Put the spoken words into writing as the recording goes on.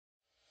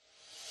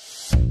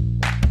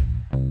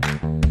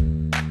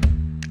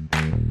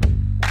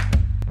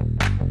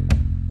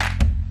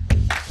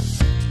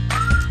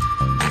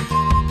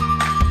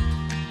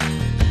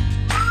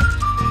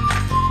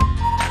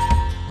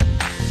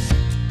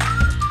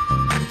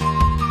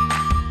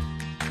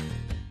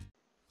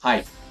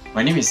Hi,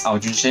 my name is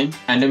Jun Sheng,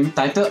 and the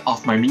title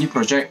of my mini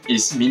project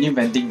is Mini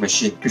Vending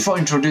Machine. Before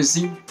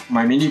introducing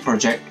my mini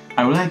project,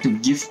 I would like to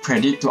give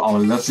credit to our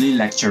lovely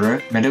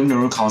lecturer, Madam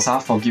Nurul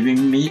Kausar, for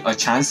giving me a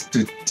chance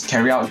to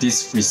carry out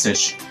this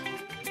research.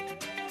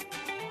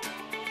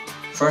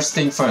 First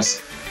thing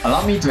first,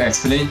 allow me to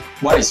explain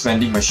what is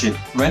vending machine.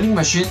 Vending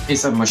machine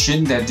is a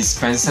machine that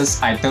dispenses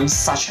items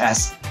such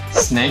as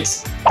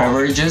snacks,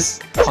 beverages,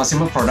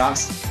 consumer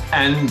products,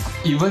 and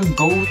even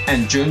gold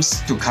and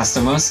gems to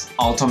customers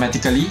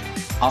automatically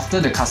after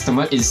the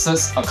customer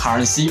inserts a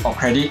currency or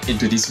credit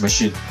into this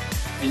machine.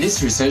 In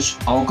this research,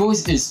 our goal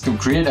is to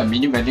create a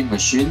mini vending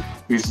machine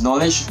with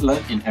knowledge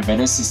learned in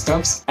embedded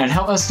systems and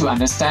help us to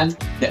understand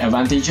the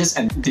advantages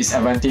and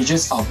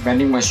disadvantages of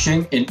vending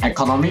machine in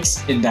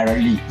economics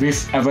indirectly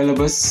with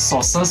available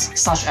sources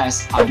such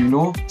as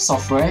Arduino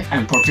software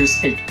and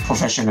Proteus 8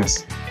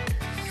 professionals.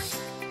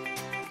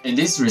 In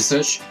this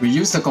research, we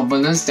use the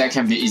components that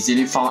can be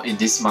easily found in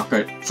this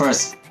market.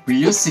 First, we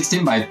use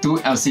 16:2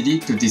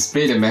 LCD to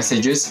display the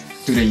messages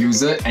to the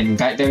user and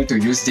guide them to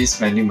use this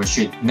vending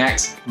machine.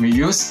 Next, we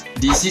use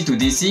DC to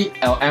DC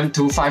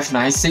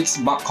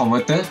LM2596 buck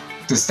converter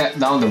to step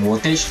down the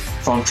voltage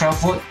from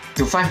 12V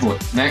to 5V.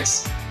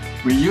 Next,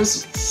 we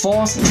use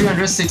 4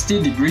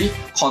 360-degree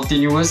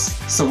continuous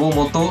servo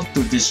motor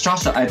to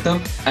discharge the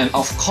item, and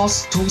of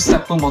course 2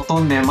 stepper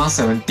motor NEMA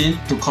 17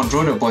 to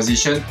control the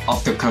position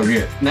of the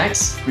courier.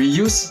 Next, we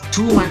use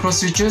 2 micro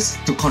switches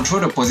to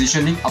control the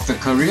positioning of the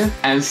courier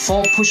and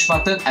 4 push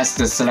button as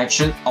the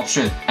selection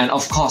option, and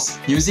of course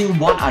using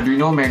 1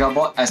 Arduino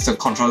Megaboard as the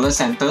controller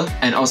center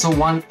and also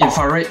 1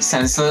 infrared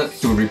sensor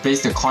to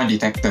replace the coin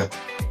detector.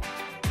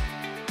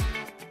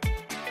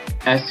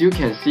 As you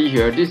can see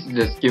here, this is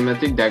the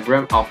schematic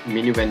diagram of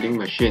mini vending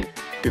machine.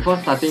 Before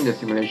starting the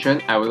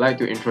simulation, I would like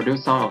to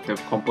introduce some of the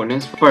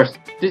components. First,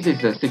 this is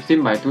the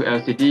 16:2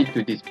 LCD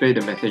to display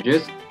the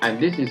messages,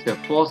 and this is the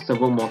 4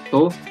 servo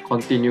motor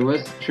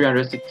continuous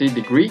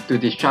 360-degree to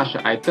discharge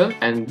the item,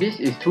 and this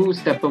is 2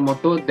 stepper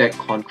motor that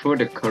control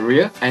the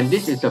courier, and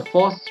this is a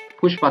 4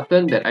 push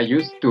button that I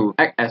use to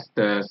act as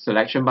the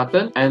selection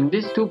button, and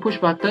these 2 push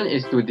button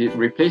is to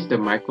replace the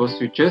micro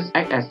switches,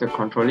 act as the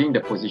controlling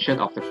the position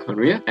of the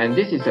courier, and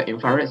this is the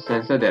infrared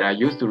sensor that I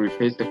use to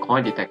replace the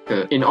coin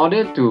detector. In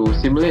order to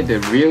simulate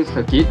the real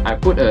circuit, I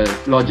put a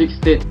logic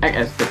state act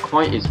as the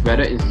coin is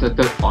whether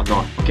inserted or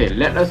not. Okay,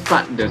 let us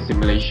start the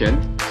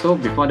simulation. So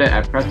before that,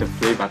 I press the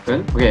play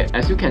button. Okay,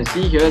 as you can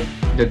see here,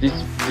 the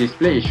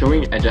display is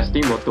showing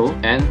adjusting motor,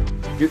 and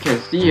you can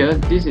see here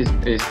this is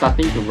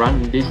starting to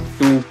run these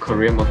 2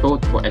 courier motor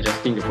for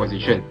adjusting the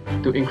position.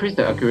 To increase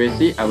the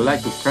accuracy, I would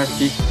like to press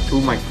these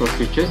 2 micro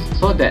switches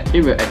so that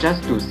it will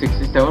adjust to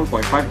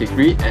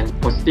 67.5° and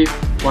positive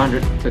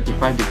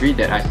 135°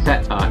 that I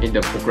set in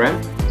the program.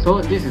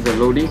 So this is the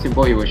loading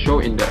symbol it will show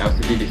in the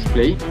LCD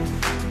display.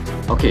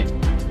 Okay,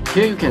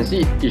 here you can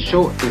see it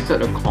shows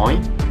insert a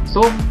coin.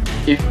 So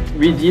if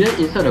we didn't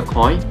insert a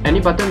coin, any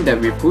button that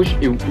we push,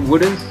 it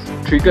wouldn't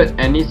trigger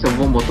any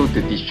servo motor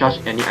to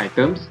discharge any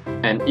items,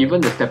 and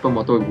even the stepper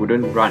motor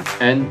wouldn't run.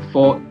 And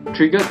for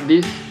trigger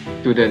this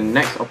to the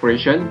next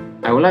operation,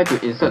 I would like to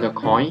insert a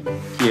coin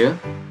here.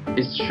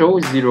 It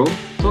shows 0,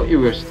 so it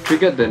will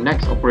trigger the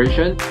next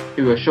operation.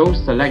 It will show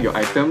select your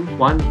item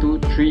 1, 2,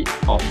 3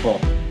 or 4.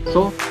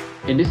 So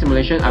in this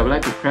simulation, I would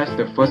like to press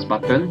the first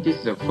button. This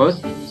is the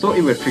first, so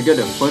it will trigger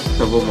the first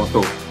servo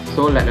motor.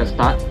 So let us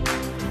start.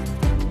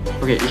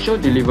 Okay, it shows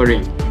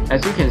delivering.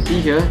 As you can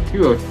see here, it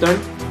will turn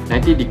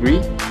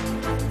 90°.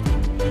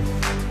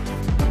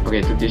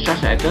 Okay, to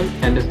discharge the item,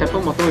 and the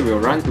stepper motor will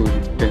run to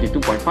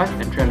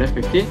 22.5 and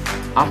 315.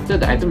 After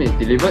the item is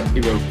delivered,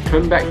 it will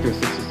turn back to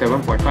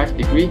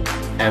 67.5°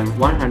 and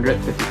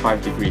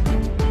 135°,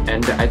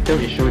 and the item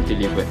is shown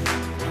delivered.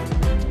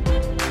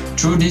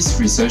 Through this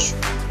research,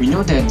 we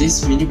know that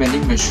this mini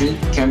vending machine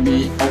can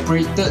be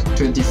operated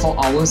 24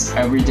 hours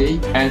every day,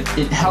 and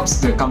it helps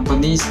the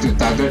companies to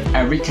target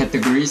every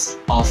categories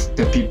of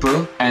the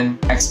people and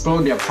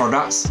explore their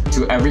products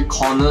to every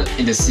corner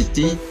in the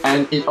city,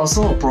 and it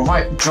also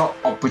provides job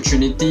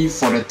opportunity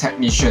for the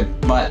technician.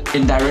 But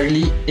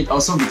indirectly, it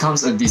also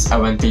becomes a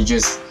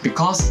disadvantageous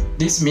because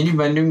this mini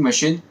vending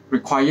machine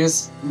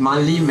requires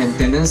monthly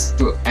maintenance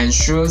to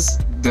ensure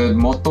the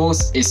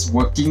motors is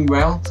working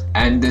well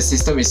and the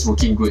system is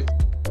working good.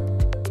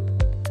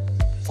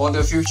 For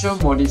the future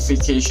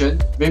modification,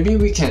 maybe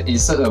we can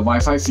insert a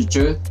Wi-Fi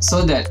feature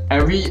so that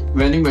every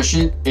vending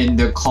machine in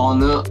the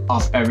corner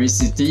of every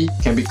city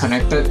can be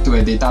connected to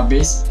a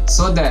database,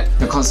 so that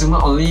the consumer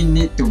only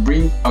need to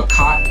bring a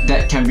card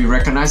that can be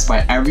recognized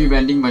by every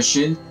vending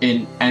machine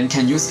and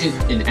can use it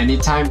in any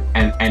time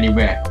and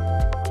anywhere.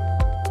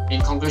 In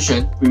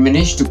conclusion, we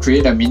managed to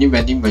create a mini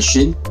vending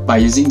machine by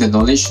using the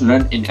knowledge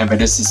learned in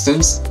embedded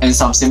systems and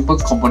some simple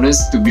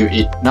components to build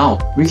it. Now,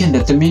 we can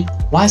determine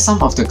why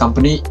some of the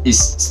company is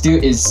still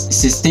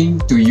insisting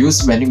to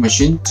use vending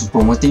machine to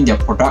promoting their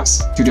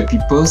products to the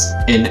people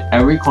in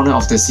every corner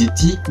of the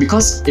city,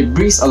 because it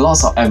brings a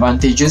lot of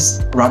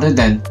advantages rather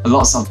than a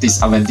lot of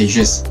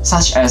disadvantages,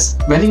 such as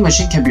vending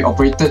machine can be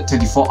operated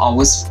 24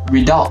 hours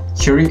without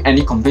hearing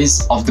any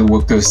complaints of the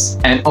workers,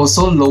 and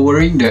also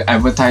lowering the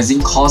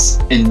advertising costs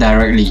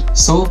indirectly.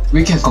 So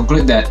we can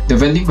conclude that the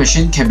vending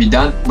machine can be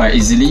done by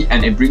easily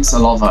and it brings a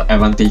lot of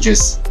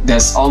advantages.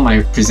 That's all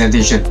my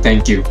presentation.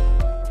 Thank you.